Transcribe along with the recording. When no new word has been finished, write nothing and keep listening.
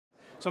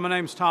So my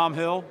name's Tom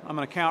Hill. I'm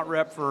an account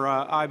rep for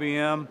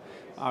IBM.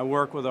 I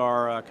work with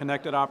our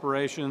connected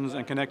operations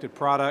and connected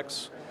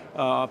products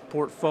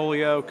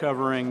portfolio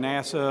covering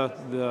NASA,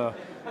 the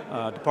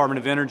Department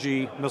of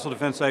Energy, Missile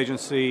Defense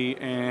Agency,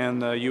 and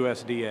the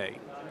USDA.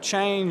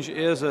 Change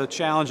is a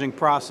challenging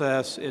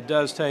process. It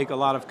does take a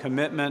lot of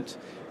commitment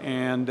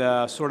and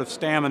sort of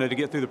stamina to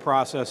get through the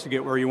process to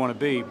get where you want to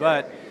be.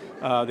 But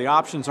the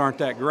options aren't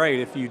that great.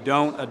 If you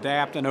don't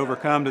adapt and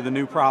overcome to the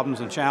new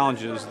problems and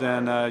challenges,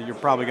 then you're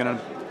probably going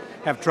to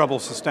have trouble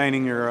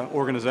sustaining your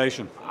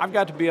organization. I've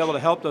got to be able to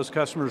help those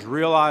customers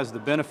realize the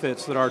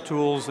benefits that our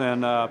tools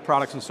and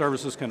products and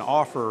services can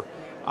offer,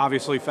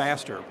 obviously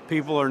faster.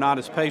 People are not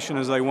as patient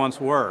as they once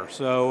were.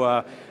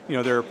 So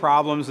there are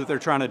problems that they're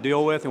trying to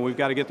deal with, and we've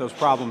got to get those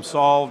problems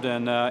solved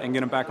and get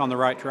them back on the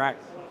right track.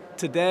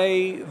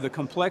 Today, the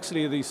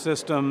complexity of these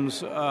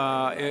systems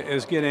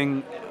is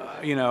getting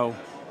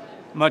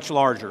much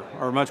larger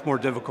or much more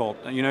difficult.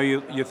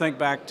 You think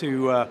back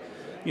to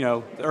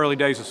the early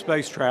days of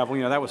space travel.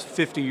 That was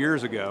 50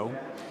 years ago,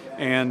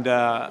 and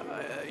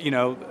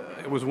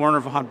it was Werner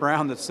von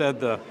Braun that said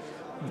the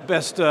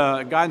best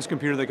guidance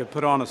computer they could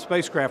put on a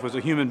spacecraft was a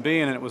human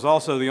being, and it was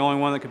also the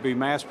only one that could be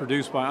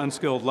mass-produced by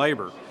unskilled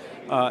labor.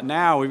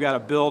 Now we've got to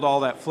build all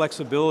that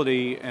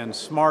flexibility and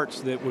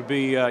smarts that would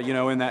be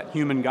in that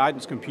human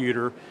guidance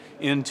computer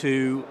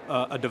into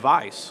a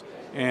device.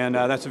 And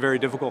that's a very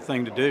difficult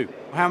thing to do.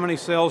 How many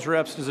sales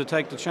reps does it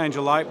take to change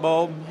a light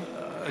bulb?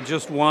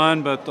 Just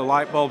one, but the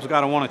light bulb's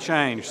got to want to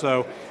change.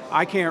 So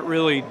I can't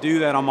really do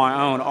that on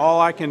my own. All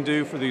I can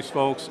do for these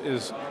folks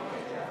is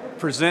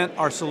present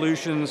our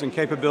solutions and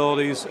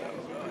capabilities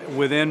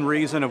within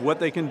reason of what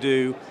they can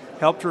do,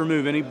 help to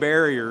remove any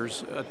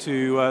barriers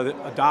to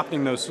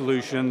adopting those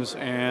solutions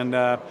and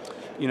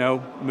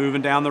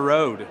moving down the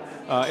road.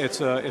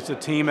 It's a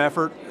team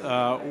effort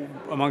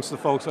amongst the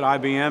folks at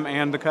IBM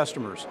and the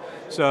customers.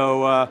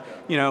 So,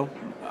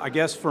 I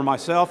guess for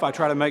myself, I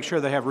try to make sure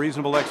they have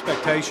reasonable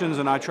expectations,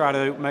 and I try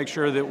to make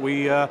sure that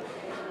we,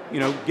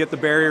 get the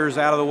barriers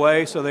out of the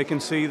way so they can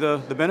see the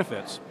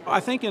benefits. I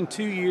think in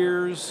 2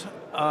 years,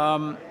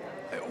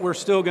 we're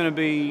still going to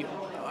be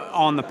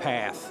on the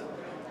path.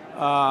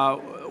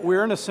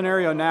 We're in a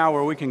scenario now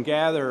where we can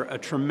gather a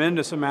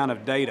tremendous amount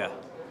of data.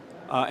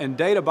 And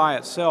data by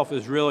itself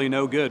is really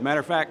no good.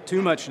 Matter of fact,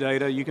 too much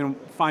data, you can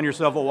find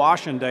yourself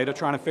awash in data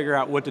trying to figure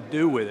out what to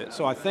do with it.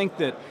 So I think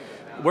that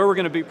where we're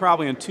going to be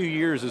probably in 2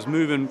 years is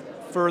moving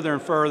further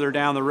and further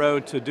down the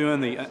road to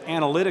doing the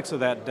analytics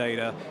of that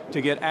data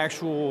to get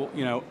actual,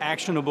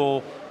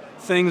 actionable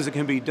things that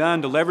can be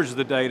done to leverage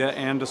the data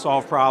and to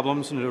solve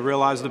problems and to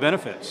realize the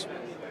benefits.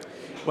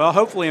 Well,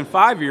 hopefully in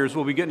 5 years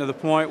we'll be getting to the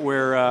point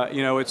where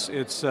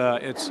it's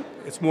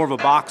more of a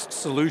boxed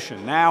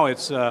solution. Now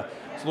it's a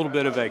little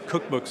bit of a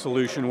cookbook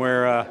solution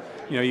where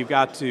you've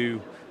got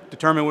to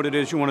determine what it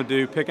is you want to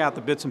do, pick out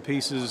the bits and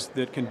pieces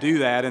that can do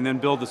that, and then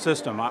build the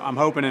system. I'm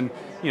hoping in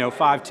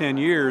 5-10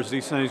 years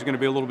these things are going to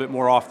be a little bit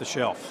more off the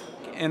shelf.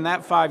 In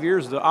that 5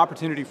 years, the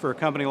opportunity for a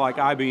company like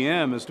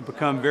IBM is to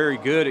become very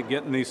good at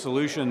getting these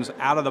solutions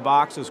out of the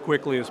box as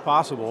quickly as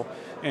possible,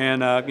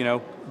 and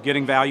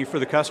getting value for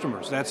the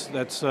customers. That's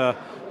the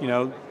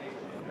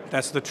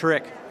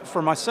trick.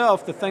 For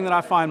myself, the thing that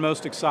I find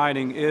most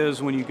exciting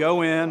is when you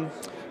go in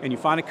and you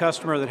find a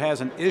customer that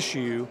has an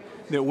issue,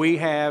 that we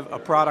have a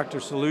product or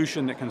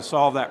solution that can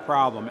solve that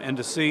problem, and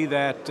to see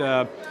that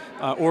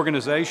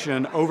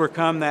organization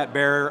overcome that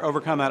barrier,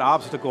 overcome that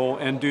obstacle,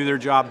 and do their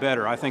job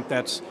better. I think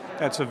that's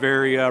a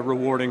very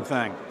rewarding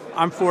thing.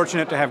 I'm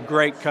fortunate to have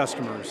great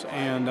customers,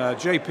 and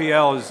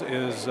JPL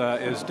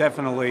is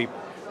definitely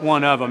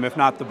one of them, if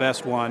not the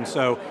best one.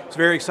 So it's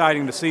very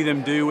exciting to see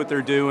them do what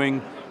they're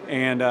doing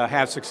and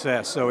have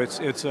success. So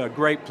it's a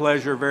great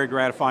pleasure, very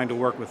gratifying to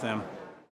work with them.